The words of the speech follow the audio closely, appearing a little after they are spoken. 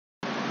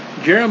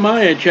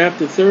Jeremiah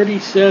chapter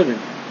 37.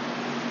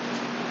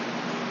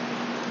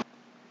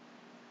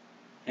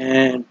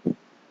 And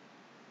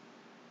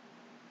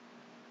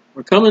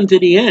we're coming to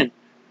the end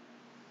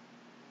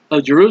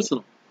of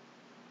Jerusalem.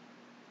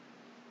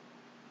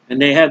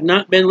 And they have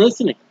not been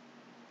listening.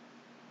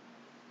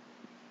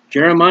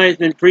 Jeremiah's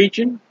been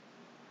preaching.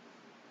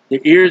 The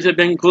ears have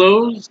been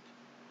closed.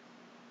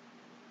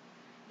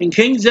 And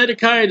King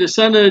Zedekiah, the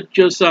son of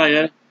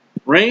Josiah,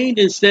 reigned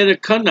instead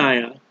of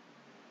Coniah.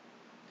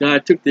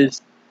 God took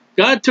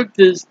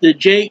the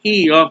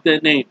J-E off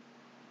that name.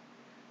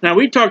 Now,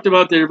 we talked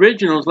about the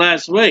originals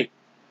last week.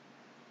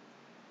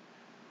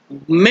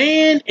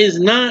 Man is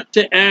not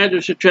to add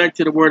or subtract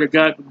to the word of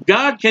God.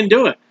 God can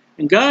do it.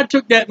 And God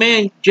took that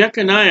man,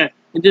 Jeconiah,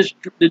 and just,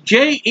 the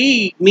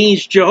J-E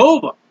means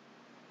Jehovah.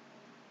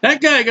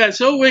 That guy got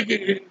so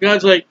wicked,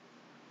 God's like,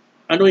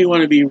 I don't even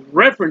want to be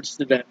referenced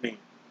to that man.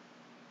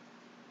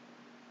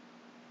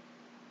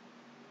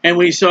 And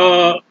we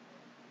saw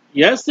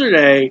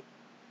yesterday,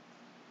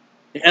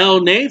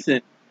 El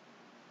Nathan,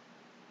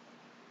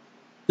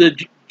 the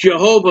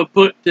Jehovah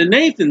put to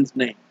Nathan's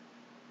name.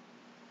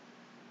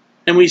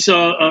 And we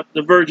saw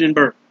the virgin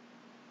birth.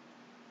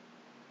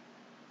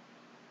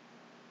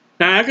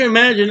 Now, I can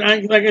imagine,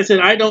 like I said,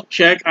 I don't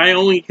check. I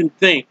only can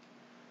think.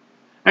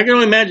 I can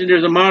only imagine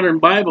there's a modern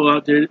Bible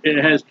out there that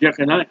has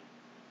Jeconiah.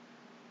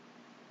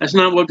 That's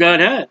not what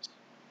God has.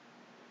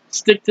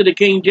 Stick to the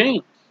King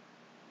James.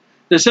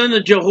 The son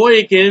of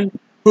Jehoiakim,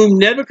 whom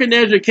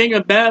Nebuchadnezzar, king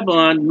of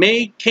Babylon,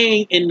 made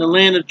king in the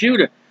land of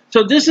Judah.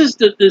 So this is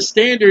the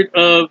standard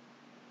of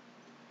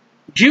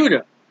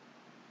Judah.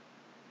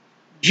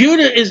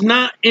 Judah is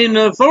not in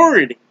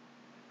authority.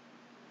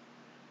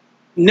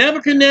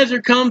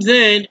 Nebuchadnezzar comes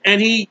in and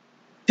he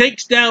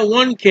takes down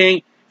one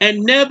king,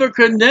 and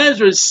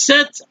Nebuchadnezzar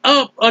sets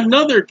up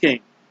another king.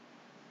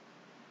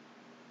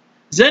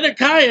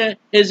 Zedekiah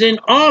is in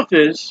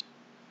office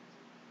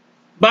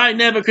by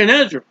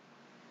Nebuchadnezzar.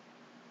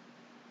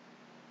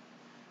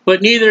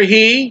 But neither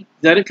he,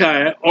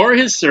 Zedekiah, or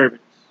his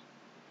servants,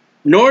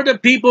 nor the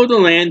people of the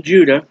land,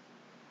 Judah,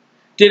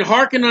 did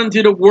hearken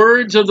unto the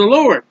words of the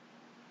Lord,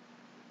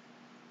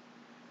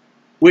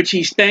 which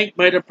he spake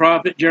by the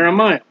prophet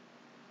Jeremiah.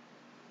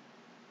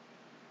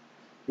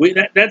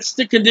 That's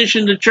the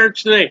condition of the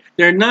church today.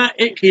 They're not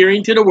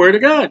adhering to the word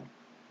of God.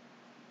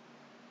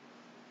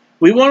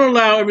 We want to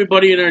allow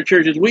everybody in our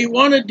churches. We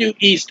want to do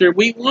Easter.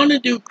 We want to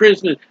do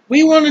Christmas.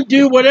 We want to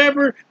do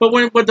whatever, but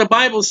what the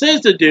Bible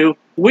says to do,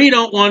 we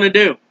don't want to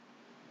do.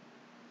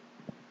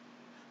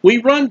 We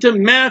run to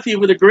Matthew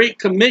with a great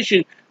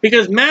commission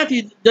because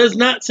Matthew does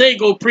not say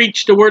go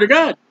preach the word of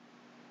God.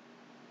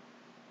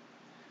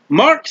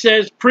 Mark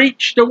says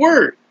preach the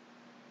word.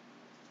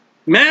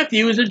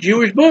 Matthew is a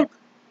Jewish book.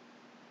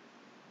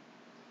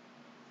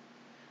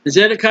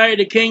 Zedekiah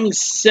the king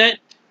set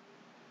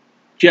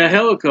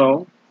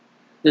Jehoiakim,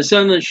 the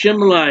son of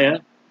Shemaliah,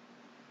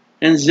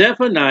 and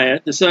Zephaniah,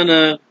 the son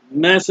of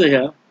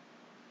Maaseiah,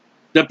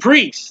 the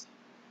priest.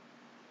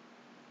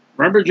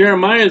 Remember,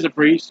 Jeremiah is a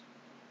priest.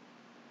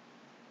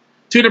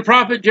 To the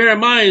prophet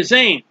Jeremiah,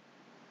 saying,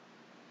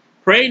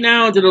 pray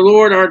now unto the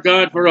Lord our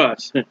God for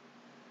us.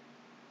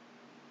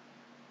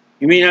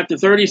 You mean after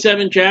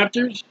 37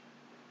 chapters?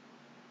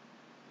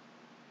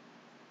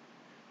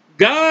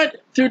 God,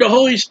 through the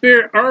Holy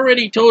Spirit,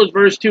 already told us,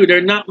 verse 2,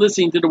 they're not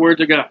listening to the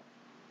words of God.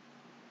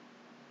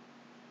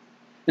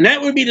 And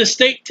that would be the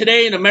state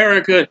today in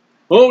America.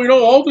 Oh,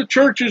 all the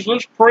churches,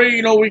 let's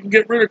pray, we can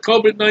get rid of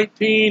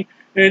COVID-19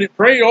 and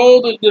pray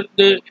all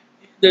the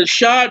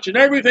shots and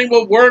everything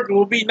will work and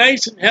we'll be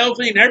nice and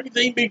healthy and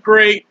everything be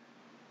great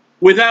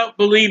without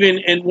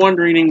believing and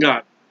wondering in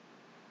God.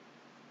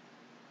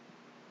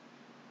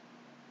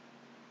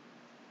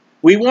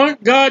 We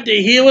want God to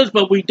heal us,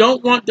 but we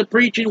don't want the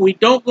preaching. We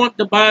don't want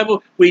the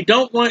Bible. We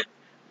don't want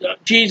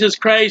Jesus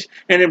Christ.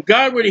 And if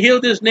God were to heal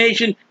this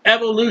nation,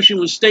 evolution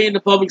would stay in the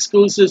public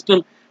school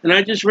system. And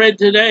I just read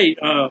today,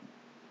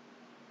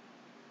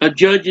 a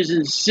judge is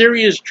in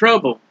serious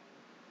trouble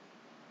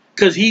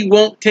because he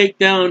won't take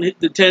down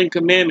the 10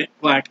 Commandment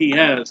plaque he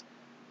has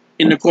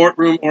in the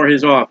courtroom or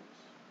his office.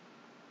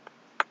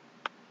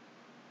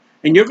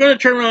 And you're going to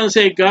turn around and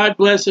say, God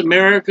bless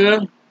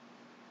America,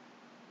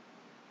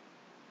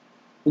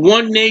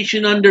 one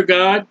nation under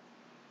God,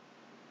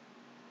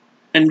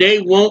 and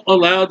they won't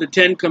allow the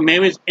 10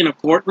 Commandments in a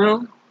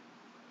courtroom?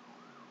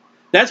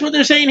 That's what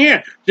they're saying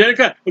here.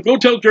 Zedekiah, go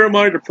tell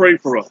Jeremiah to pray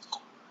for us.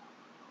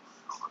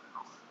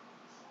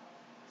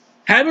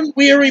 Haven't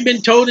we already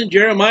been told in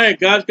Jeremiah,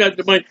 God's got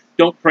the mind,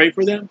 don't pray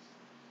for them?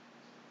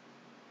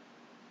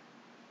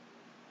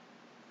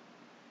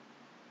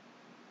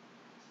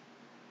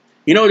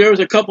 There was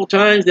a couple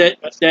times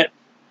that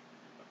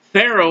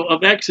Pharaoh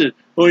of Exodus,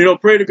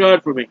 pray to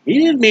God for me. He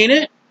didn't mean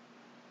it.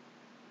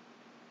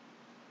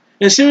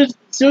 As soon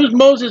as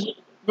Moses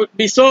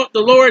besought the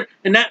Lord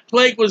and that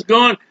plague was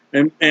gone,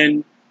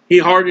 and he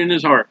hardened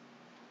his heart.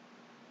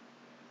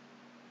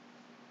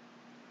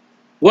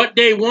 What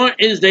they want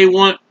is they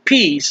want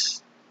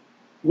peace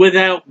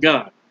without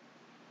God.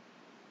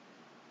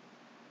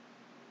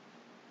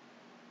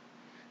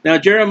 Now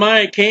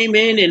Jeremiah came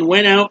in and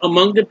went out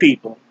among the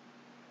people,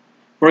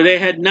 for they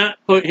had not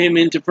put him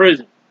into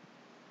prison.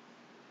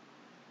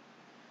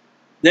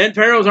 Then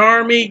Pharaoh's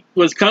army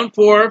was come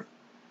forth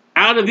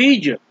out of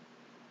Egypt.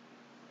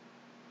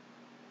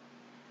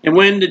 And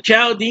when the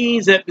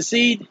Chaldeans that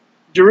besieged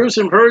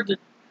Jerusalem heard the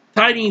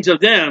tidings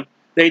of them,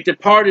 they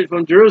departed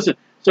from Jerusalem.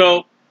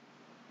 So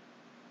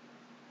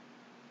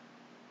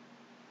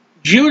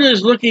Judah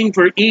is looking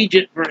for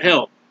Egypt for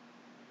help.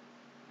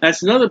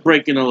 That's another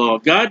break in the law.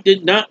 God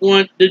did not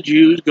want the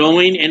Jews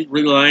going and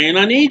relying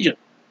on Egypt.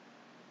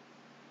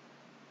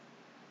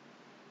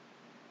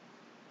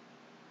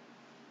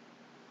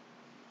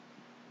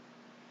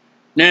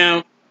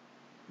 Now,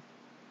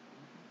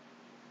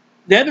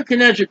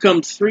 Nebuchadnezzar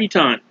comes 3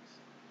 times.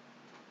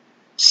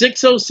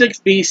 606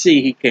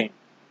 BC he came.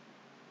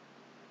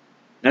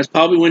 That's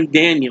probably when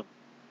Daniel.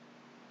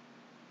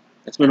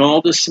 That's when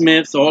all the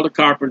smiths, all the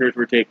carpenters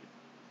were taken.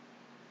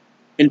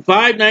 In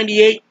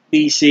 598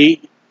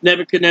 BC,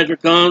 Nebuchadnezzar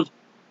comes,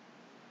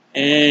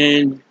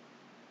 and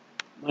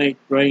my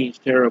brain's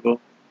terrible.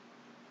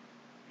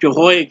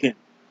 Jehoiakim.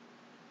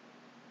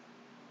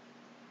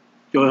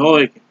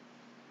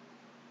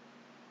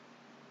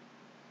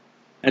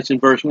 That's in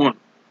verse 1.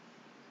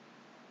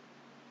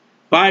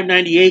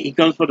 598, he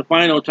comes for the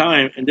final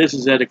time, and this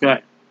is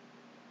Zedekiah.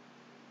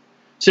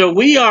 So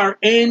we are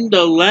in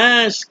the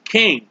last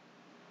king.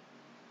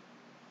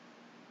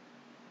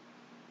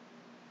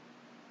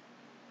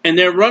 And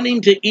they're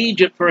running to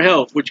Egypt for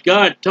help, which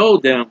God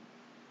told them,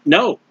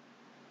 no.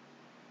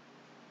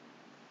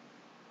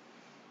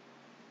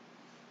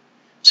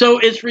 So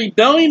it's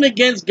rebelling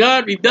against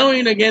God,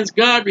 rebelling against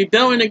God,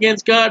 rebelling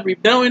against God,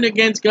 rebelling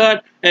against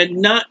God, and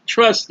not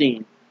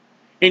trusting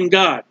in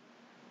God.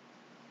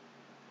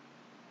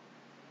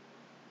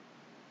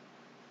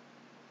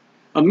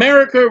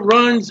 America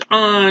runs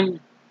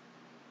on,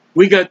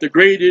 we got the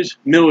greatest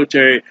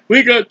military,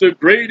 we got the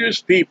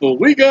greatest people,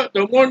 we got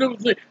the wonderful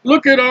thing.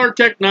 Look at our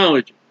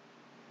technology.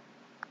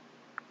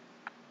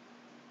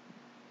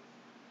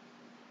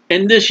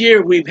 And this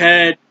year we've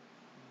had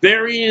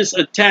various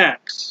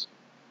attacks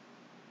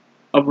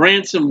of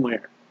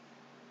ransomware.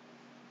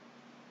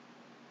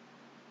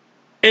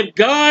 If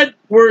God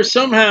were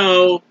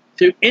somehow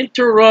to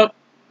interrupt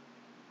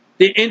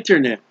the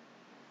internet,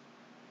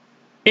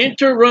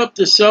 interrupt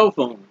the cell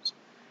phones,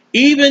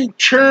 even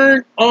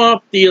turn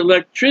off the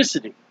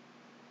electricity,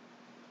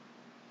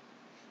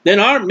 then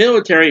our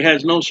military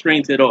has no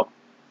strength at all.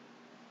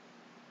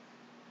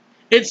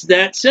 It's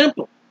that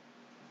simple.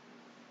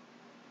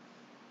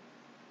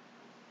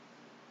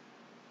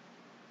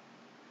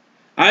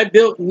 I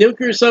built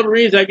nuclear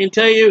submarines. I can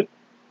tell you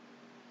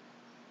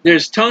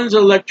there's tons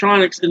of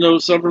electronics in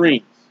those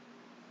submarines.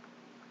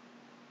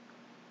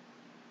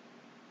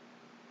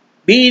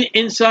 Being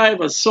inside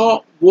of a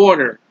salt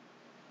water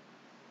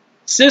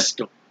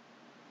system.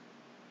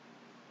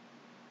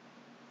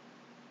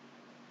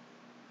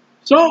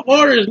 Salt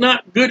water is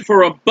not good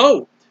for a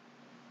boat.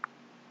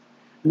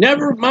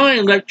 Never mind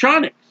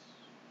electronics.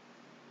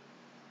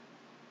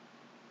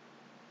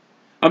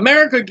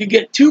 America could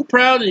get too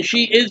proud, and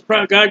she is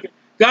proud.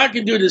 God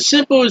can do the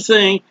simplest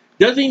thing.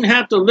 Doesn't even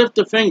have to lift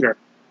a finger.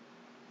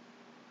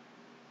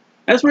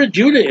 That's where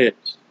Judah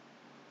is.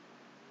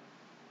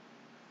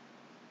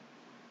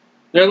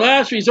 Their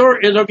last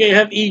resort is, okay,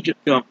 have Egypt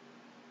come.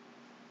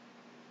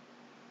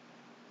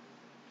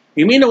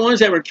 You mean the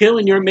ones that were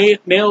killing your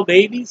male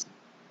babies?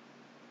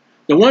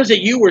 The ones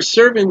that you were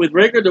serving with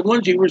rigor? The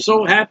ones you were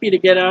so happy to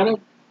get out of?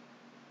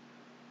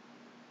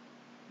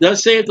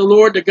 Thus saith the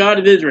Lord, the God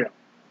of Israel.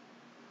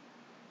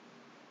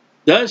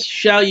 Thus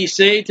shall ye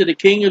say to the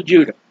king of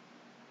Judah,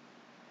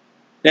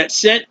 that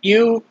sent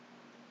you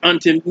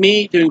unto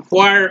me to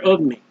inquire of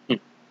me.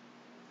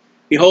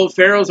 Behold,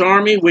 Pharaoh's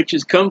army, which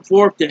is come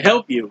forth to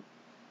help you,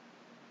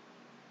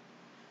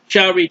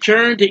 shall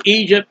return to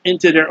Egypt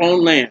into their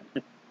own land.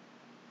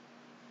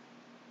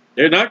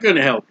 They're not going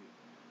to help you.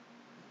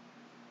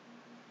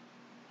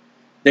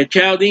 The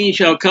Chaldeans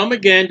shall come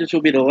again, this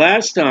will be the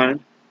last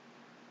time,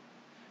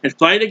 and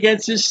fight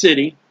against this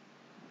city,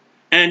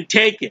 and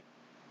take it.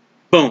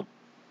 Boom.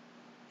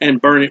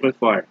 And burn it with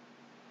fire.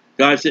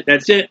 God said,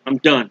 that's it, I'm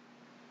done.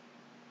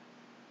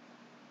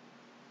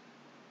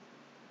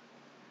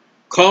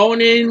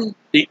 Calling in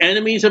the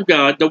enemies of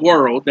God, the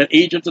world, that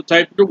Egypt's a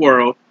type of the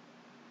world,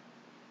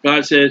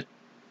 God says,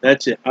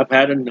 that's it, I've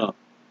had enough.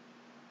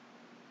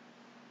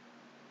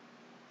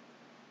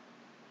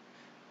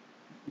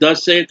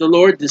 Thus saith the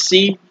Lord,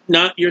 deceive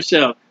not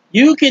yourself.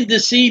 You can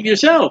deceive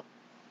yourself.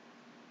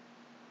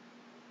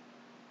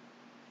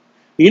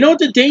 You know what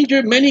the danger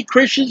of many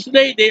Christians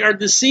today? They are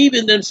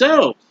deceiving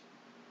themselves.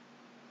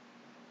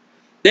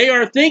 They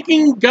are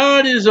thinking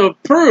God is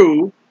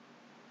approved,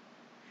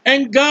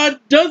 and God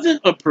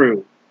doesn't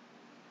approve.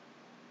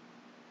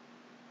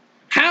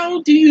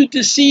 How do you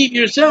deceive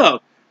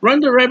yourself?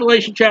 Run to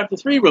Revelation chapter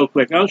 3 real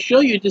quick. I'll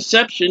show you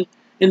deception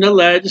in the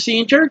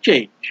Laodicean church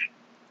age.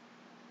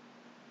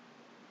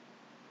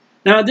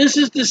 Now this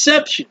is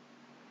deception.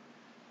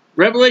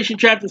 Revelation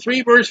chapter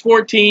 3 verse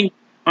 14.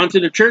 unto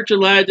the church of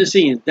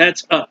Laodiceans.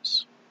 That's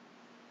us.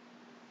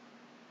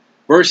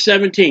 Verse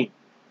 17.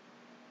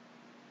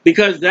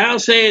 Because thou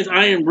sayest,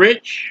 I am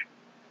rich,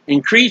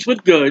 increased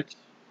with goods,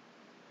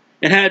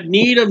 and have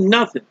need of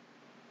nothing.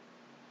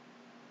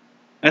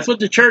 That's what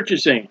the church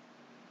is saying.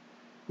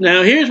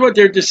 Now here's what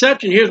their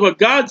deception, here's what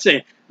God's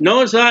saying.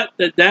 Knowest not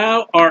that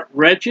thou art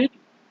wretched,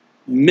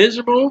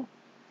 miserable,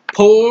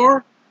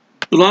 poor,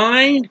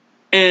 blind,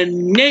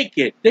 and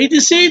naked. They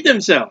deceived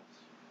themselves.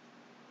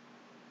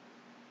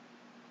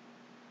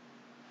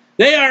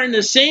 They are in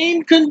the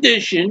same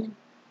condition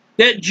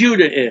that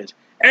Judah is.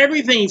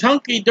 Everything's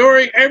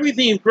hunky-dory,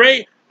 everything's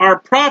great. Our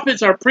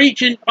prophets are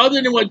preaching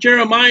other than what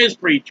Jeremiah is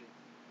preaching.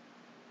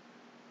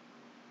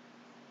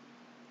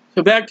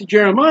 So back to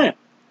Jeremiah.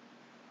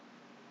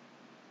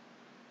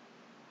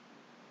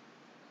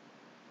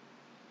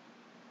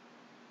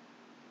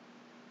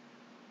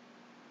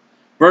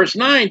 Verse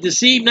 9,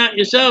 deceive not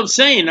yourselves,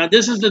 saying, now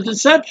this is the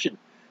deception.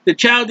 The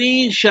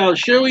Chaldeans shall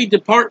surely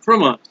depart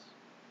from us,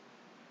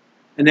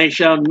 and they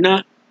shall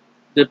not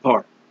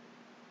depart.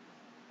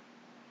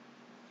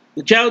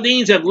 The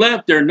Chaldeans have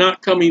left, they're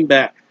not coming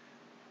back.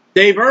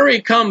 They've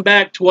already come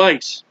back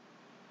twice.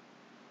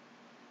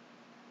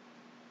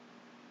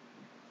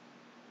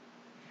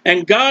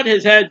 And God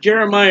has had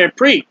Jeremiah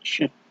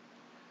preach.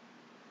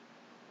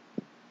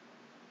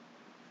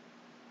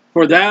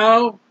 For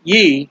though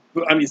ye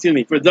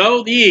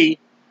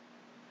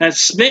has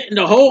smitten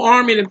the whole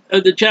army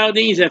of the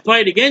Chaldeans that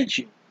fight against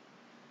you,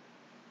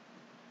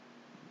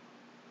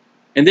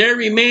 and there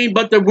remain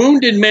but the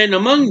wounded men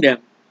among them,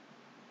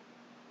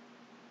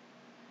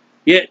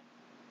 yet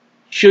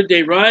should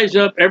they rise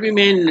up, every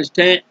man in his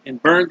tent,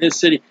 and burn this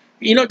city.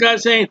 You know what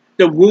God's saying?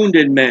 The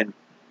wounded men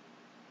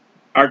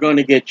are going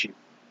to get you.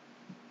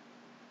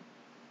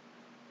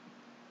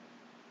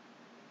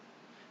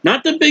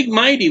 Not the big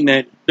mighty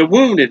men, the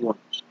wounded ones.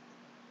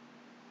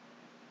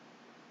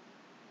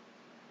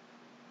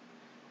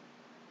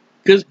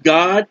 Because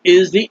God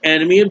is the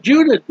enemy of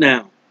Judah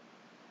now.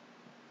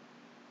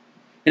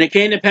 And it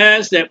came to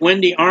pass that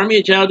when the army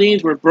of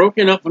Chaldeans were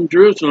broken up from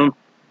Jerusalem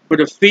for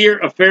the fear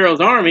of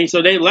Pharaoh's army,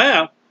 so they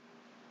left,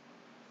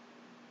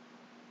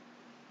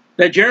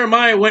 that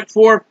Jeremiah went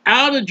forth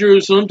out of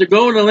Jerusalem to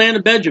go in the land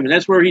of Benjamin.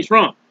 That's where he's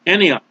from,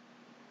 Antioch.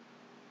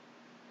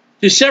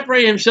 To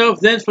separate himself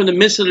thence from the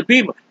midst of the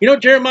people. You know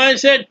what Jeremiah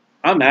said?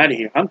 I'm out of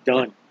here. I'm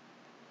done.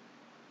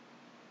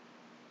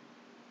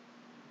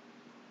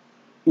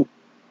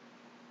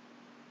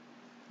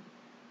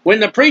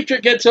 When the preacher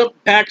gets up,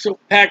 packs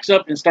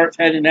up, and starts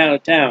heading out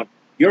of town,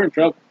 you're in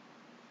trouble.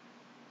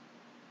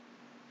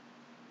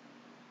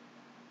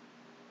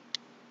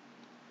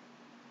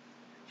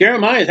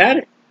 Jeremiah's had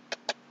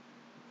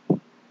it.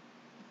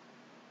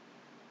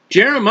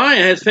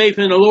 Jeremiah has faith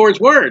in the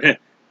Lord's word.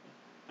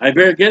 I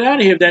better get out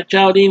of here if that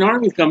Chaldean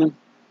army's coming.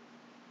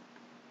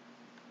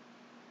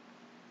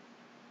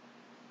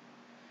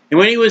 And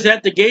when he was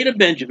at the gate of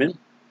Benjamin,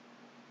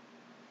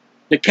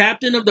 the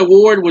captain of the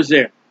ward was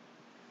there.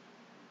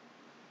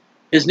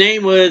 His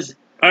name was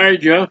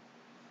Arjah,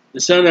 the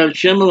son of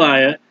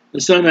Shemaliah,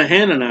 the son of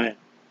Hananiah.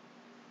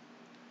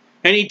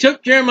 And he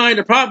took Jeremiah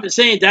the prophet,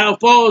 saying, thou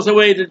fallest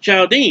away to the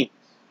Chaldeans.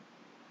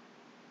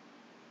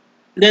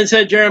 And then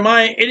said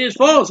Jeremiah, it is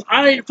false.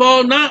 I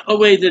fall not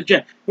away to the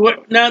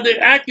Chaldeans. Now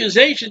the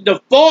accusation, the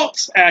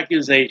false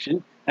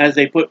accusation, as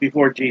they put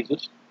before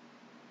Jesus,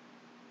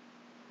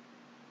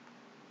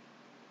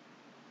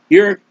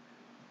 you're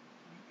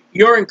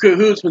in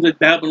cahoots with the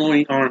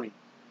Babylonian army.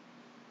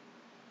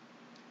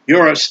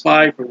 You're a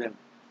spy for them.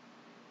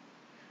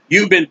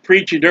 You've been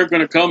preaching they're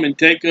going to come and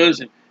take us,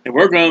 and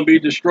we're going to be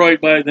destroyed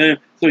by them.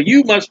 So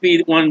you must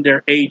be one of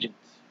their agents.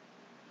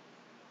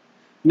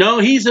 No,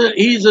 he's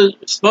a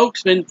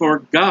spokesman for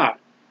God.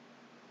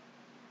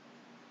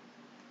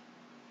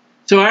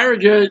 So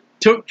Arjah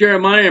took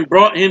Jeremiah and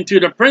brought him to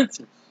the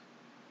princes.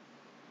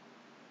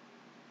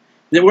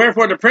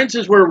 Wherefore the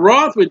princes were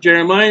wroth with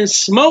Jeremiah and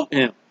smote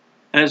him,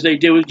 as they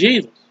did with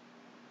Jesus,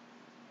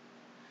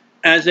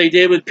 as they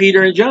did with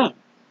Peter and John,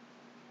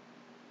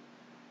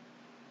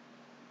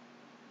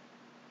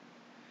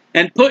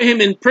 and put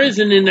him in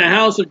prison in the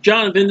house of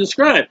Jonathan the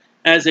scribe,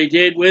 as they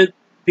did with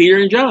Peter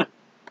and John.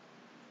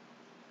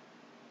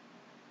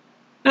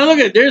 Now look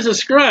at it, there's a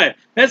scribe.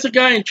 That's a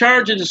guy in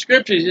charge of the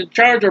scriptures. He's in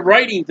charge of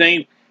writing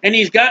things, and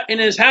he's got in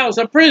his house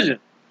a prison.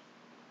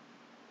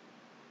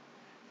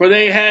 For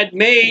they had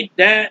made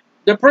that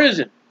the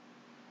prison.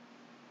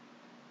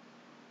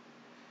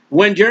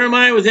 When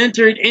Jeremiah was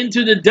entered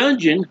into the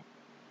dungeon,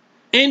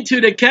 into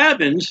the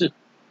cabins,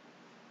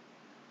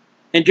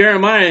 and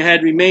Jeremiah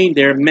had remained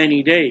there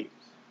many days,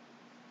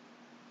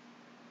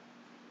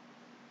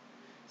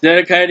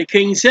 Zedekiah the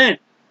king sent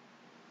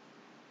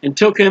and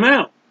took him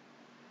out.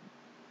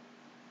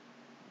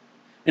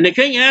 And the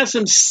king asked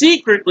him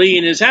secretly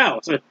in his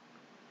house.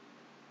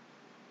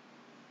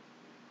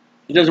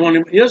 He does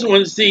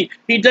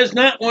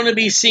not want to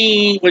be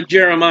seen with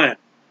Jeremiah.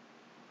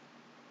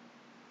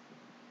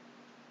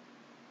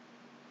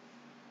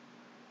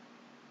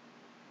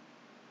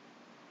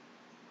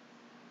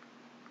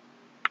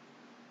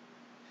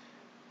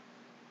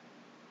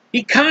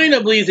 He kind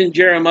of believes in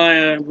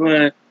Jeremiah,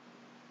 but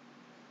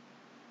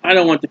I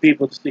don't want the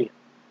people to see it.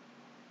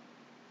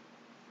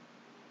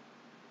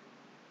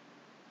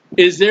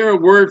 Is there a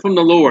word from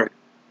the Lord?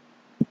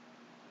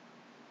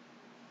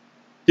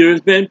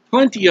 There's been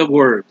plenty of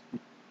words.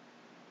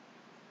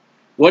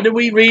 What did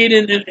we read?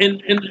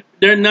 And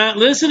they're not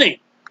listening.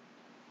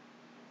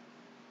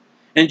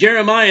 And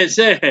Jeremiah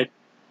said,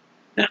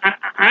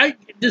 I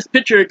just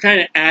picture a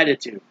kind of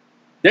attitude.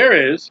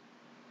 There is.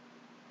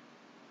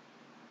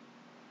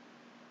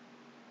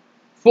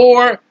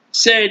 For,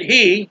 said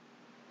he.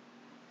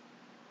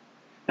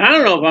 I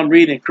don't know if I'm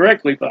reading it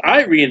correctly, but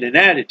I read an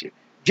attitude.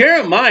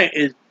 Jeremiah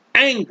is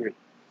angry.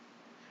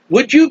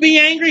 Would you be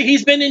angry?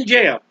 He's been in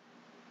jail.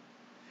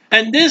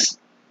 And this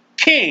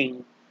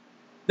king,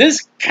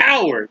 this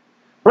coward,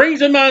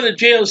 brings him out of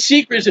jail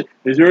secretly.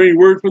 Is there any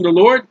word from the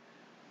Lord?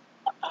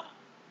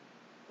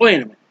 Wait a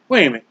minute.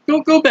 Wait a minute.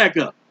 Go back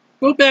up.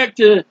 Go back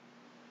to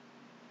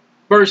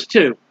verse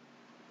 2.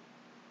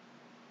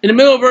 In the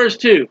middle of verse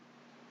 2.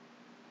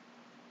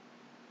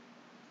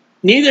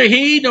 Neither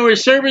he, nor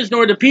his servants,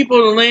 nor the people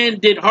of the land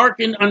did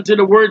hearken unto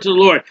the words of the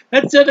Lord.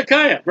 That's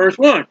Zedekiah, verse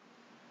 1.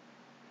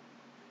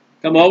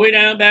 Come all the way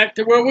down back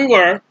to where we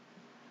were.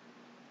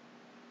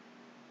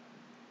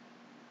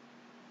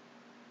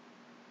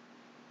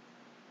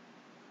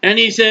 And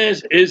he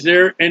says, is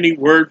there any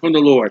word from the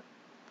Lord?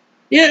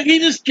 Yeah,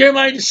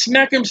 Jeremiah just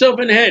smacked himself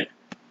in the head.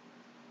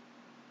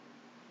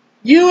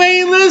 You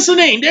ain't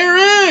listening.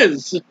 There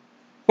is.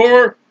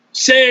 For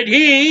said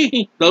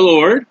he, the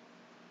Lord,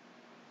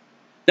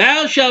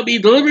 thou shalt be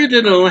delivered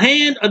into the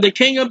hand of the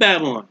king of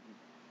Babylon.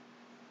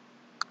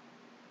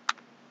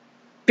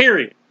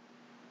 Period.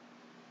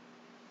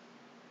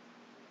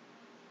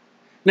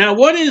 Now,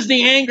 what is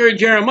the anger of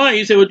Jeremiah?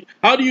 You say, well,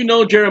 how do you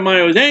know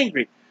Jeremiah was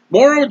angry?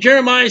 Moreover,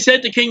 Jeremiah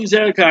said to King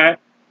Zedekiah,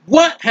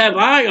 what have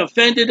I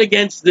offended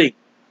against thee?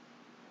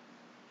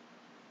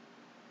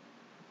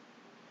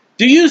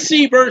 Do you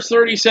see verse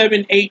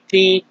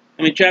 37:18?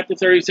 Chapter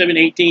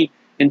 37:18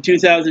 in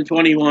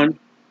 2021?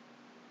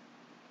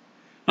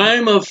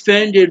 I'm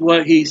offended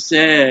what he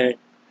said.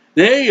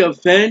 They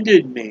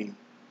offended me.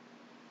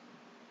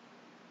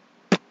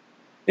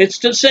 It's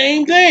the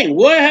same thing.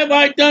 What have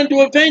I done to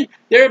offend?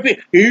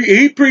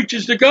 He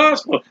preaches the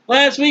gospel.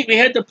 Last week we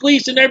had the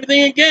police and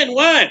everything again.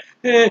 Why?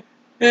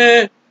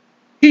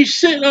 He's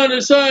sitting on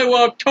the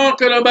sidewalk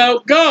talking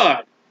about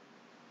God.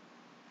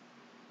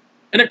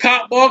 And the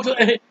cop walks,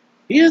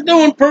 he's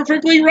doing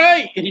perfectly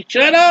right.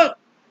 Shut up.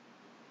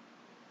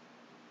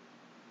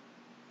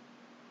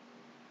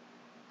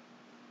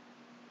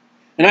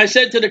 And I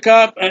said to the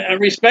cop, I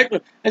respect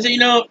him. I said,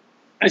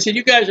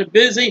 you guys are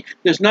busy.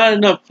 There's not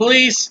enough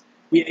police.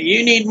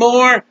 You need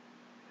more.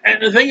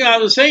 And the thing I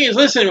was saying is,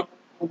 listen,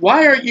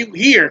 why are you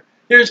here?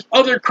 There's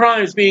other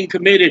crimes being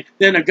committed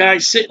than a guy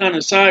sitting on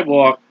a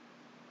sidewalk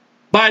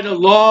by the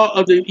law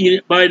of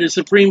by the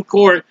Supreme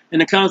Court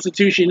and the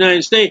Constitution of the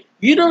United States.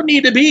 You don't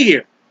need to be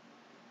here.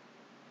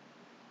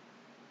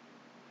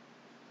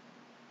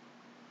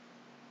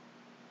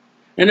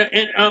 And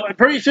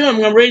pretty soon I'm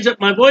going to raise up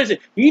my voice.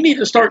 You need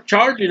to start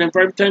charging them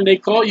for every time they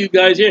call you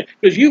guys here,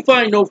 because you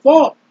find no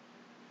fault.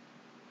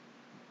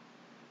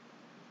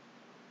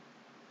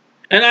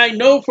 And I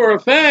know for a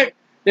fact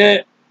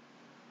that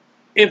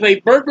if a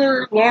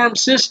burglar alarm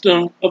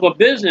system of a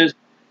business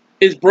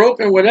is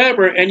broken,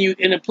 whatever, and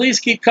the police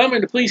keep coming,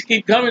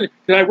 because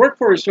I work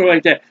for a store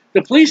like that,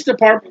 the police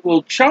department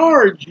will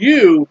charge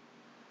you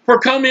for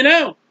coming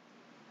out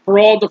for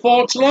all the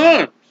false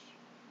alarms.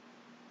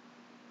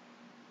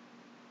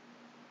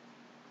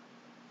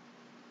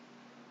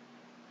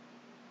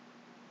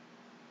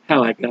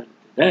 How I got into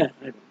that,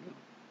 I don't know.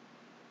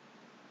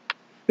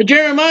 But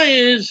Jeremiah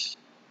is,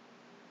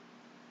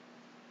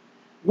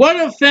 what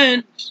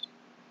offense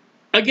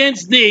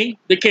against thee,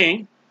 the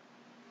king?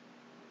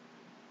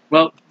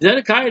 Well,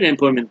 Zedekiah didn't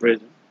put him in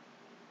prison.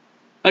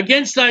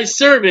 Against thy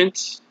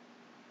servants,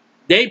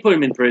 they put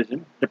him in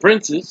prison, the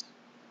princes.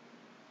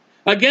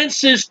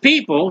 Against his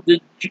people,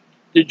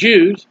 the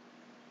Jews,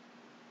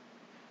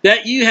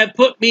 that you have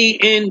put me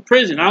in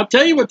prison. I'll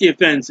tell you what the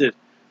offense is.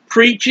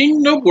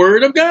 Preaching the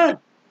word of God.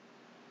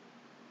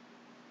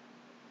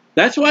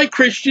 That's why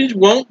Christians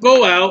won't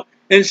go out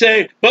and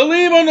say,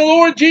 believe on the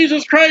Lord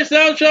Jesus Christ,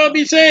 thou shalt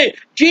be saved.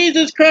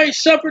 Jesus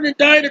Christ suffered and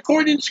died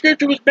according to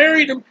Scripture, was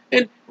buried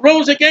and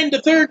rose again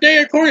the third day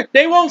according.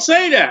 They won't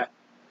say that.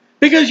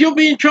 Because you'll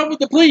be in trouble with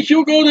the police.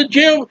 You'll go to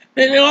jail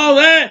and all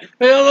that. And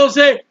they'll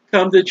say,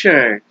 come to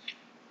church.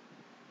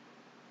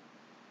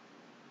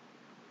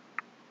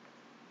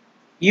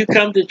 You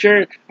come to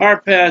church.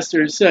 Our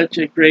pastor is such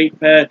a great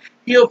pastor.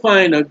 He'll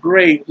find a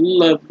great,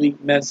 lovely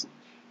message.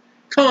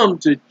 Come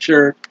to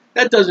church.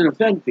 That doesn't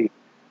offend people.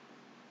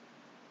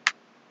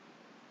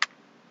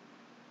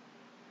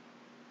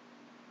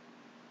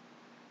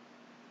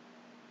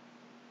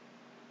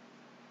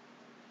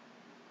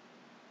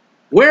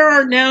 Where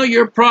are now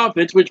your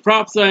prophets which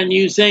prophesy on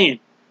you, saying,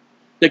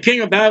 the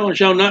king of Babylon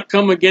shall not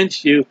come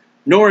against you,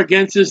 nor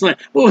against this land?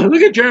 Oh,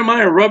 look at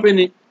Jeremiah rubbing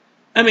it.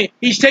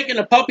 He's taking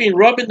a puppy and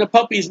rubbing the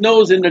puppy's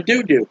nose in the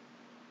doo-doo.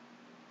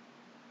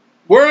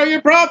 Where are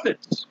your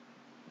prophets?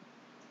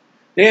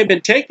 They had been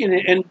taken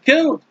and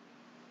killed.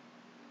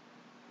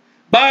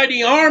 By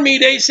the army,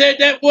 they said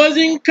that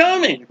wasn't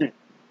coming.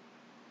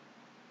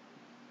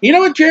 You know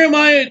what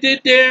Jeremiah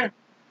did there?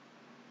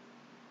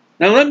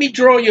 Now let me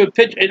draw you a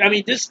picture. I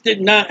mean, this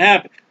did not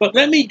happen. But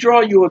let me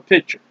draw you a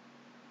picture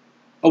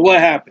of what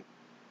happened.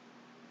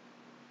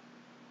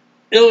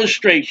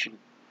 Illustration,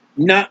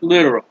 not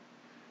literal.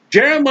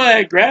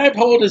 Jeremiah grabbed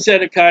hold of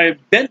Zedekiah,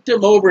 bent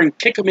him over, and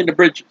kicked him in the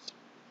britches.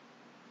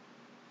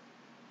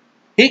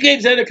 He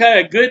gave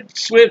Zedekiah a good,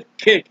 swift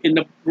kick in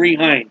the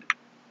behind.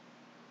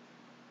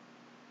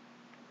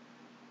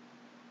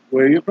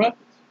 Where are your prophets?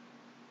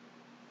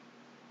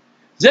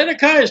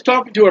 Zedekiah is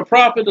talking to a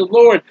prophet of the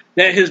Lord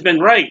that has been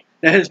right,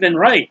 that has been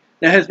right,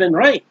 that has been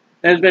right,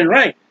 that has been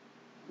right.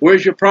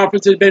 Where's your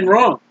prophets that have been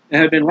wrong,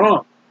 that have been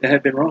wrong, that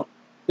have been wrong?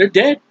 They're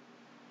dead.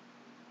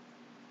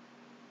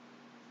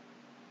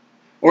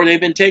 Or they've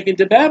been taken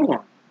to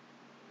Babylon.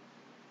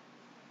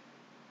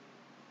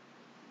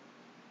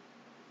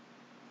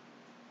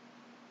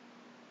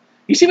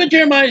 You see what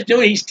Jeremiah is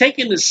doing? He's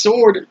taking the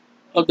sword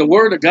of the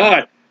word of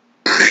God.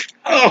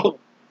 Oh,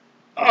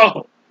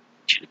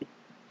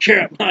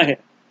 Jeremiah.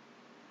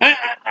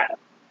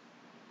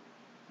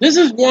 This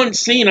is one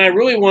scene I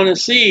really want to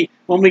see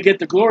when we get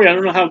to glory. I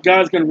don't know how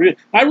God's going to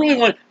I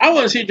want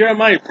to see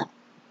Jeremiah.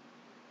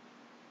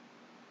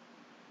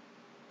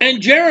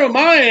 And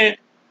Jeremiah,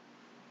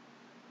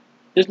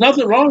 there's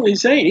nothing wrong with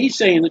he's saying. He's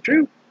saying the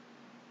truth.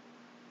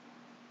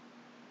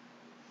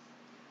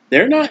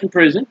 They're not in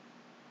prison.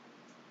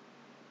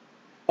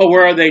 Oh,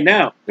 where are they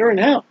now? They're in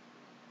hell.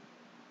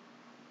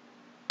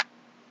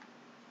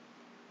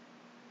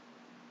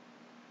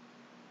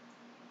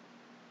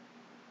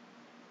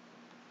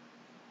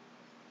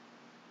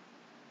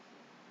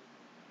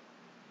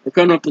 We're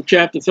coming up to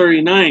chapter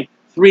 39,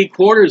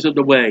 3/4 of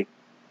the way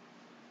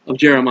of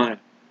Jeremiah.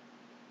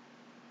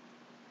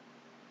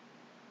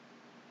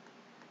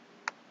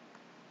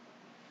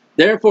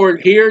 Therefore,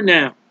 hear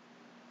now.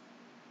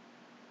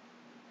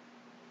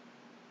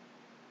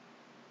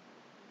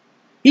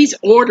 He's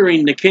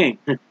ordering the king.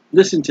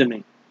 Listen to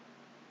me.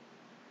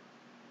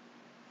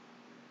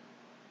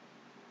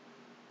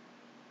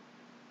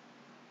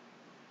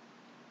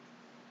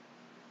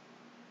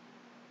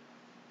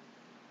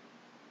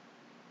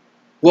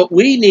 What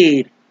we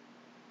need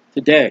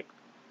today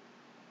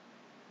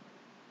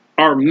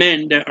are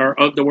men that are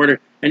of the word.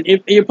 And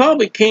if, you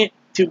probably can't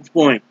to the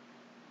point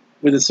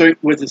with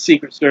a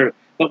secret service.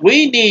 But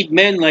we need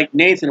men like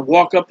Nathan to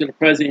walk up to the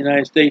President of the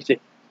United States and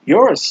say,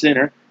 you're a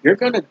sinner. You're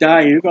going to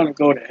die. You're going to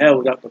go to hell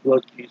without the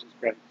blood of Jesus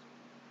Christ.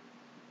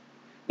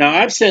 Now,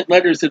 I've sent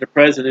letters to the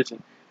presidents,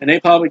 and they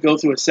probably go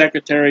through a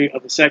secretary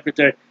of the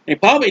secretary. They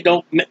probably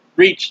don't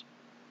reach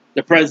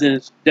the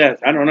president's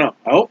desk. I don't know.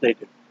 I hope they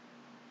do.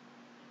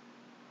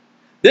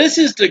 This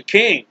is the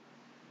king.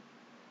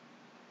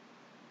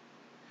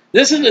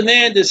 This is the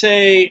man to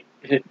say,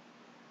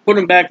 put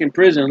him back in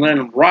prison and let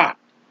him rot.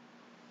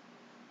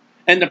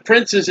 And the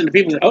princes and the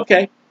people say,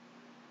 okay.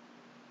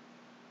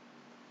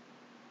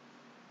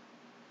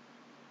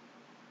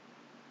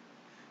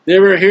 They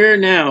were here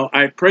now,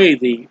 I pray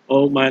thee,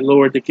 O my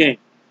Lord the King.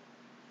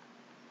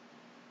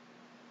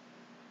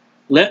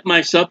 Let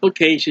my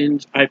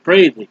supplications, I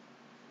pray thee.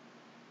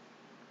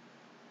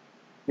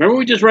 Remember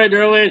we just read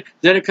earlier,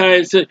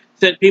 Zedekiah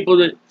sent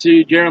people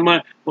to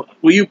Jeremiah,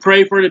 will you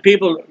pray for the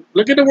people?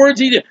 Look at the words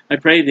he did. I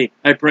pray thee,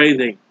 I pray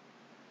thee.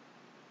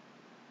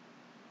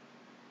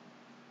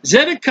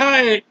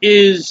 Zedekiah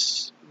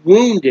is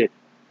wounded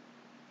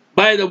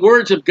by the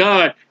words of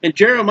God, and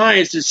Jeremiah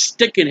is just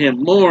sticking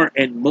him more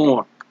and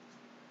more.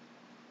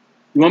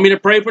 You want me to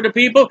pray for the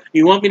people?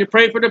 You want me to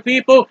pray for the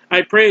people?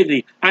 I pray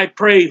thee, I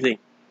pray thee.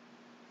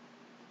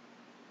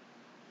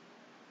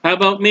 How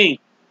about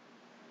me?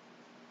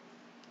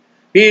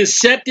 Be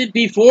accepted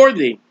before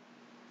thee,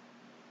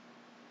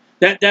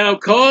 that thou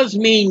cause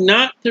me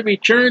not to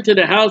return to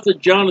the house of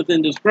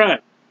Jonathan the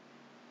scribe,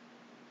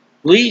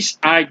 lest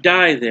I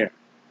die there.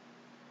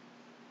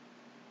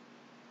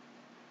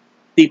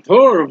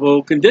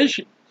 Deplorable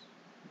conditions.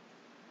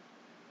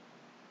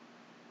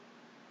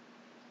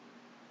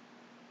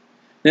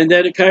 Then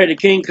Zedekiah the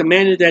king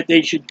commanded that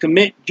they should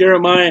commit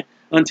Jeremiah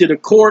unto the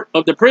court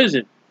of the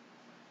prison.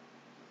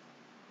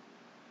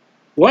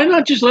 Why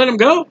not just let him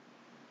go?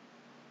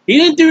 He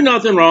didn't do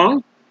nothing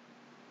wrong.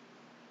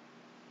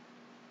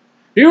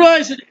 You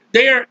realize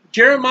that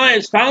Jeremiah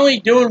is finally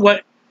doing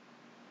what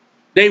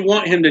they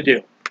want him to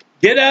do.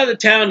 Get out of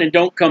town and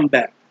don't come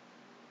back.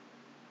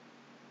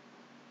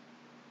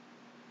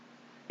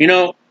 You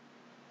know,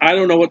 I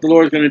don't know what the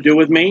Lord is going to do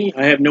with me.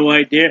 I have no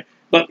idea.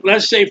 But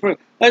let's say the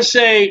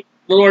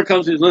Lord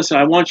comes and says, listen,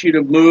 I want you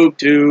to move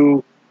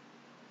to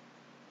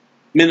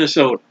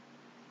Minnesota.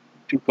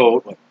 Too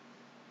cold. But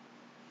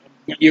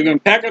you're going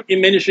to pack up your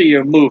ministry,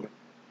 you're moving.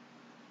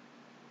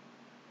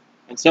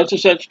 On such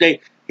and such day,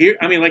 here,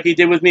 I mean, like he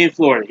did with me in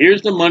Florida.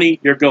 Here's the money,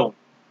 you're going.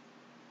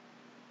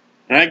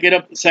 And I get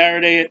up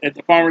Saturday at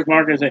the farmer's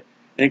market and say,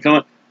 and come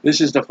on, this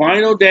is the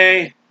final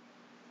day.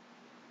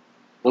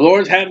 The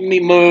Lord's having me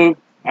move.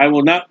 I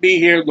will not be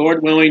here,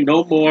 Lord willing,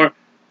 no more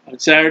on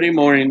Saturday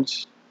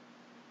mornings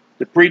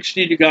to preach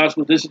to you the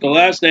gospel. This is the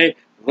last day.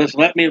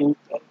 Let me.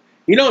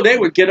 You know, they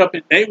would get up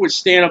and they would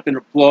stand up and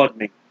applaud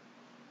me.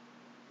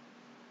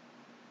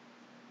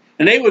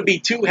 And they would be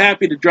too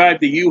happy to drive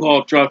the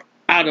U-Haul truck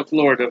out of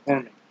Florida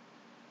for me.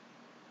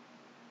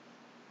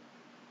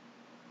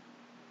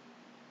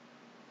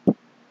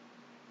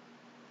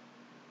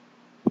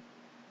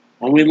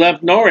 When we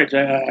left Norwich,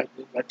 I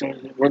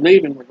told them, we're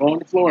leaving. We're going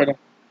to Florida.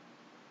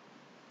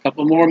 A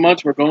couple more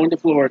months, we're going to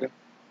Florida.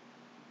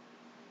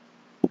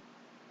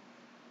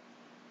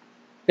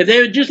 If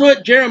they would just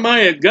let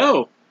Jeremiah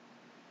go.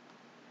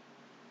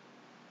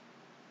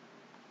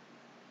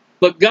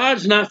 But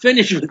God's not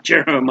finished with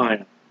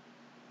Jeremiah.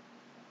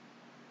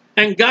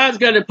 And God's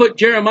got to put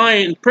Jeremiah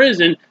in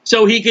prison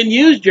so he can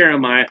use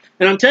Jeremiah.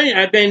 And I'm telling you,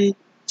 I've been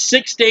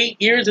 6 to 8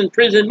 years in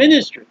prison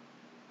ministry.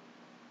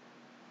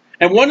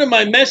 And one of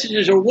my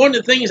messages, or one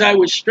of the things I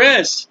would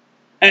stress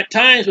at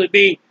times, would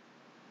be,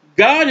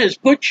 God has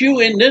put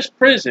you in this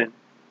prison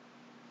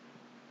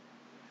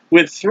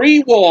with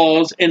 3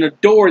 walls and a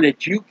door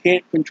that you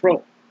can't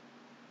control.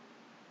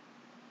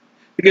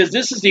 Because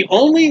this is the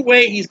only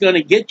way he's going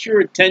to get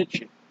your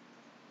attention.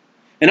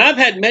 And I've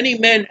had many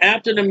men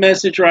after the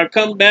message, or I've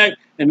come back,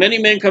 and many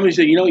men come and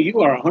say, you know,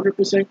 you are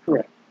 100%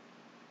 correct.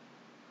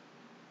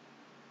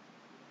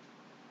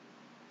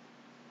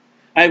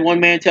 I had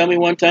one man tell me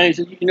one time, he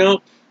said, you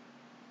know,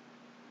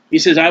 he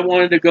says, I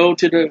wanted to go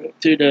to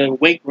the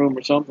weight room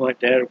or something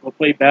like that, or go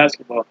play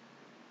basketball.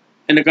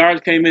 And the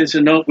guards came in and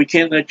said, no, we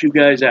can't let you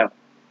guys out.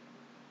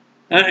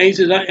 He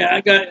says,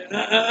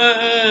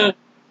 I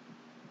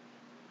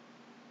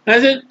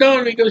said,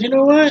 no. He goes, you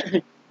know what?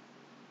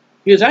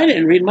 He goes, I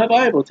didn't read my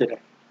Bible today.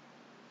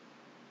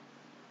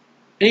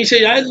 And he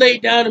said, I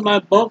laid down in my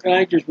bunk and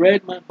I just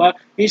read my Bible.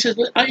 He says,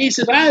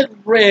 I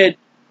read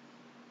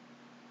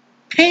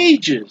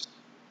pages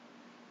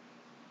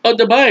of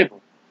the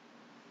Bible.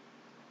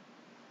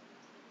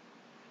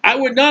 I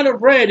would not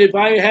have read if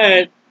I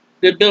had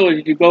the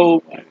ability to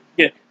go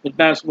get the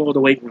basketball to the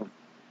weight room.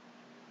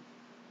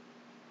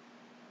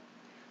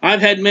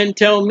 I've had men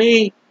tell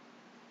me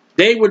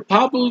they would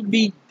probably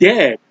be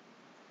dead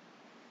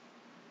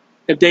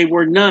if they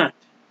were not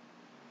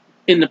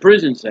in the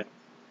prison cell.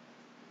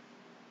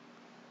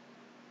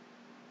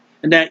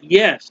 And that,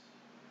 yes,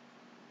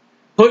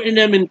 putting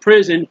them in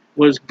prison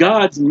was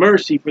God's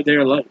mercy for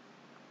their life.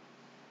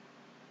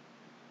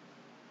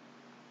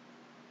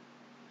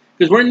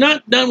 Because we're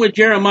not done with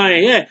Jeremiah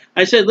yet.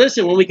 I said,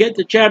 listen, when we get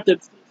to chapter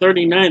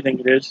 39, I think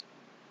it is,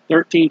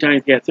 13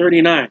 times, yeah,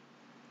 39.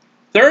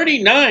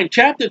 39,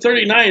 chapter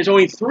 39 is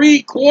only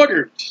 3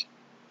 quarters.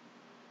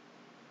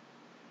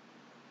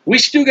 We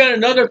still got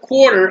another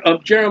quarter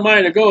of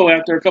Jeremiah to go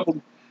after a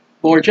couple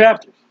more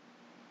chapters.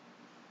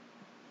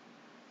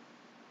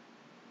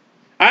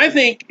 I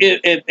think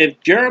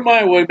if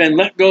Jeremiah would have been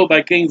let go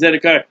by King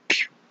Zedekiah,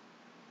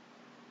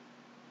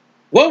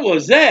 what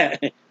was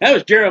that? That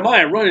was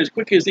Jeremiah running as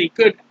quick as he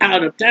could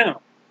out of town.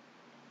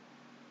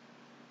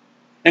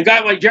 And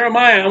God like,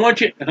 Jeremiah, I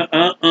want you,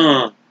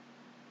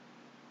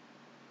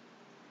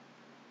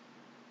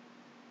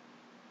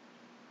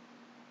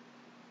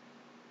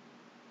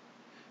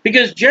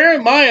 Because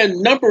Jeremiah,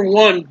 number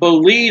one,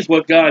 believes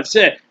what God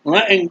said.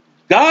 And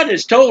God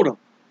has told him,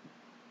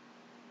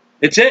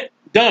 it's it,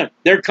 done.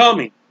 They're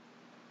coming.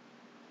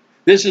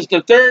 This is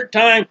the 3rd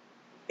time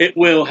it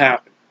will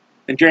happen.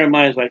 And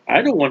Jeremiah's like,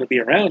 I don't want to be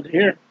around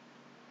here.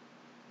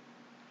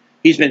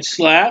 He's been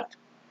slapped.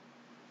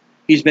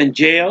 He's been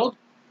jailed.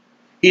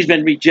 He's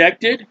been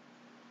rejected.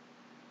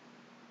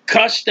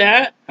 Cussed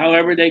at,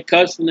 however they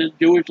cuss in the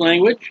Jewish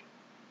language.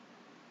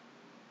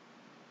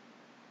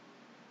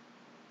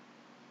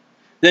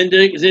 Then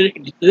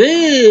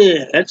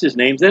that's his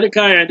name,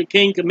 Zedekiah, the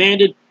king,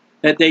 commanded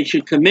that they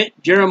should commit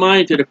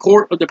Jeremiah to the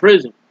court of the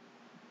prison.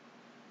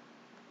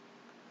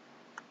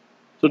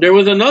 So there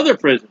was another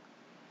prison.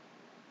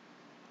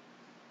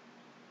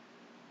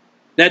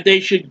 That they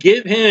should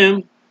give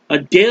him a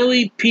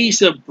daily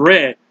piece of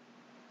bread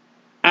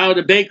out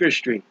of Baker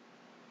Street.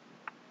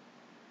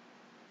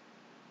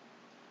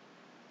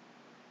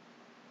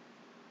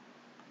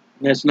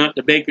 And that's not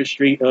the Baker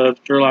Street of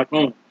Sherlock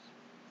Holmes.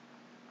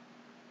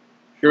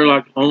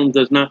 Sherlock Holmes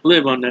does not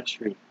live on that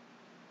street.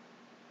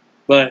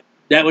 But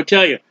that would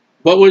tell you,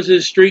 what was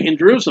his street in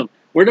Jerusalem?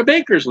 Where the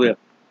bakers live.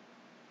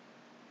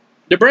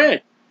 The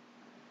bread.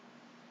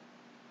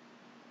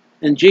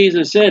 And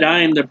Jesus said, I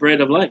am the bread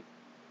of life.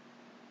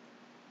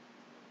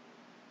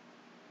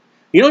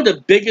 You know the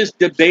biggest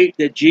debate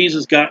that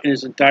Jesus got in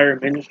his entire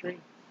ministry?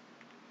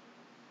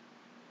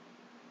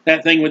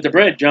 That thing with the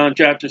bread, John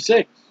chapter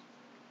 6.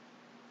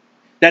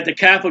 That the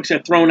Catholics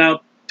have thrown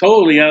out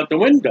totally out the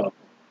window.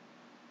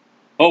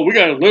 Oh, we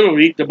got to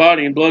literally eat the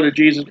body and blood of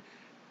Jesus.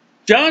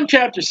 John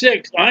chapter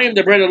 6, I am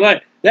the bread of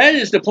life. That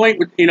is the point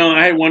with,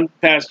 I had one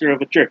pastor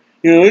of a church.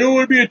 I don't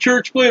want to be a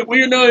church split.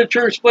 We are not a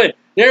church split.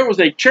 There was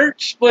a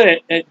church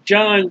split at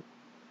John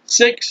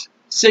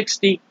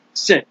 6:66.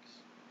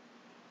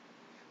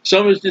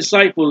 Some of his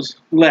disciples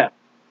left.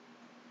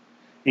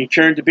 He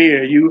turned to be,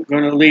 are you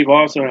going to leave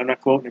also? I'm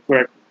not quoting it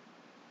correctly.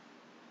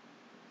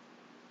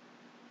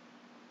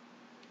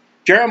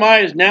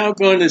 Jeremiah is now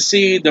going to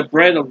see the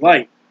bread of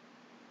life.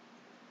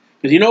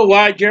 Because you know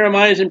why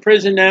Jeremiah is in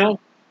prison now?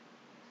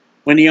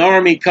 When the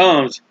army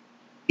comes,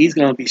 he's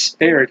going to be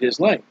spared his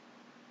life.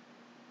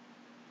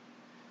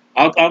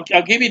 I'll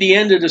give you the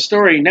end of the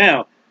story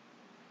now.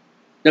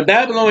 The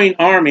Babylonian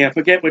army, I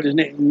forget what his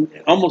name,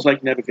 almost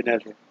like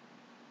Nebuchadnezzar,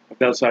 or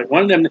Belshazzar,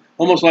 one of them,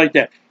 almost like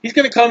that. He's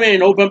going to come in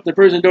and open up the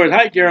prison doors.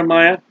 Hi,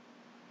 Jeremiah.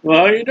 Well,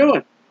 how are you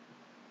doing?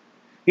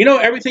 You know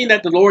everything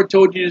that the Lord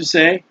told you to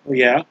say? Well,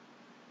 yeah,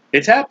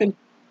 it's happened.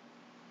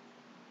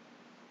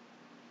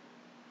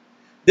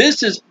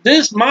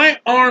 My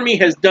army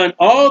has done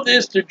all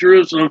this to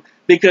Jerusalem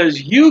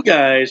because you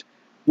guys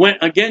went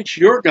against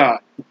your God.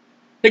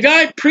 The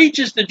guy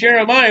preaches to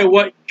Jeremiah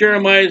what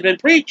Jeremiah has been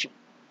preaching.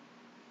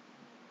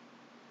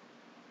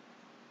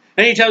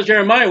 And he tells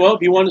Jeremiah, well,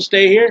 if you want to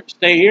stay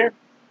here,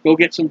 go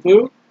get some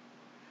food.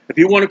 If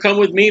you want to come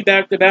with me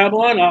back to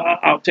Babylon,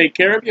 I'll take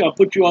care of you. I'll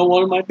put you on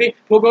one of my feet.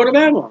 We'll go to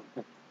Babylon.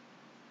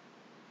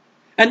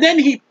 And then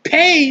he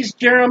pays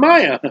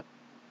Jeremiah.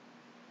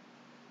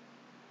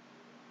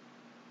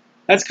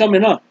 That's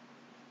coming up.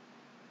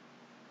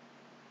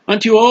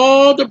 Until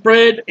all the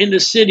bread in the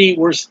city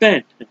were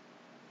spent.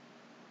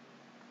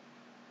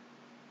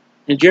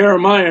 And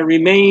Jeremiah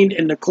remained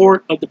in the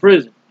court of the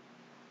prison.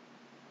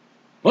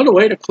 What a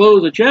way to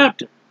close a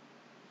chapter.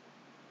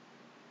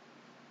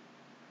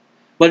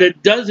 But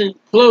it doesn't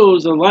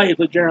close the life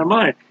of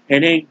Jeremiah.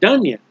 It ain't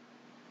done yet.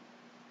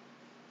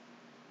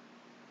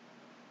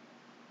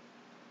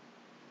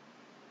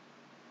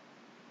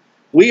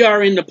 We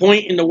are in the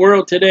point in the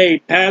world today,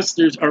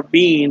 pastors are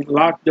being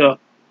locked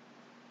up.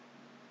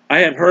 I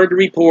have heard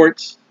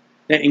reports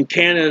that in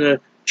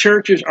Canada,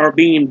 churches are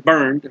being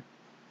burned.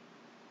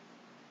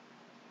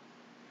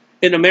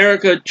 In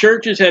America,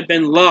 churches have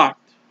been locked.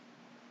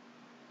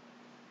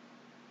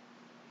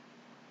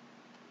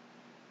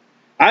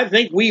 I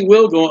think we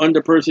will go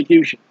under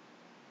persecution.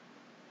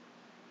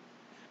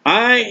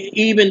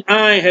 Even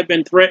I have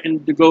been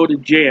threatened to go to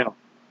jail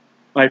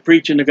by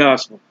preaching the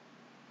gospel.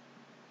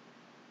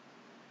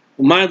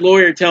 My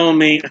lawyer telling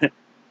me,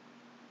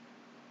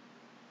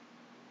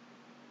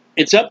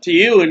 it's up to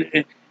you,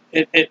 and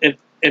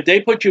if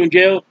they put you in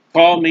jail,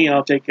 call me,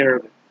 I'll take care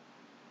of it.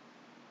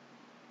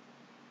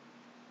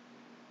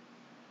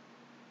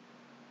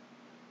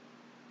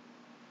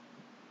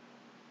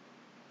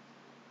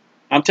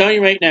 I'm telling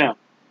you right now,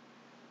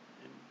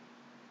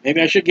 maybe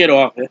I should get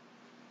off it,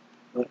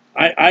 but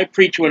I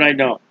preach what I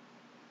know.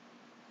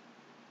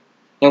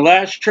 The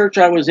last church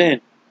I was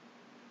in,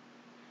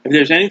 if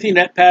there's anything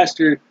that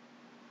pastor,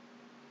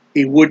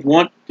 he would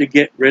want to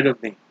get rid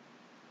of me.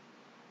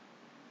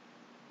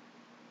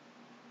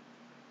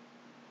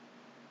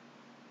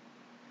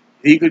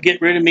 He could get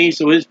rid of me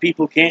so his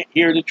people can't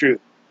hear the truth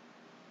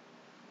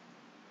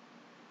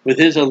with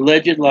his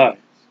alleged lies.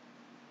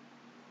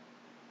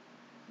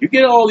 You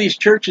get all these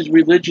churches,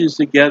 religions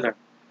together,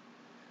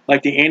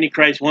 like the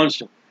Antichrist wants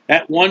to.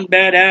 That one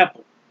bad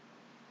apple.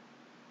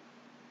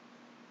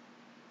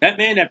 That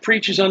man that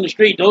preaches on the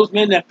street, those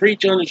men that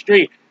preach on the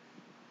street,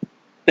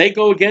 they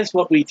go against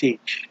what we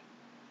teach.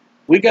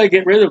 We got to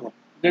get rid of them.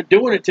 They're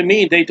doing it to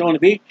me in Daytona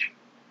Beach.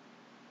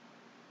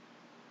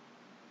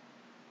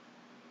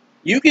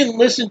 You can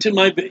listen to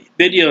my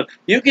video.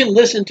 You can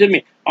listen to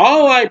me.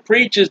 All I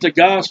preach is the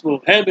gospel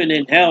of heaven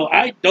and hell.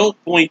 I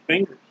don't point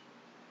fingers.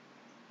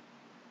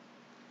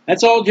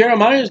 That's all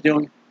Jeremiah is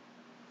doing.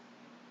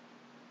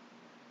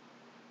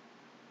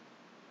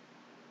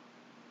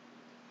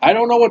 I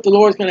don't know what the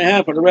Lord's going to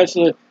have for the rest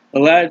of the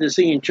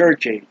Laodicean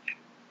church age.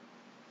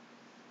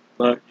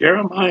 But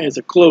Jeremiah is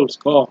a close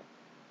call.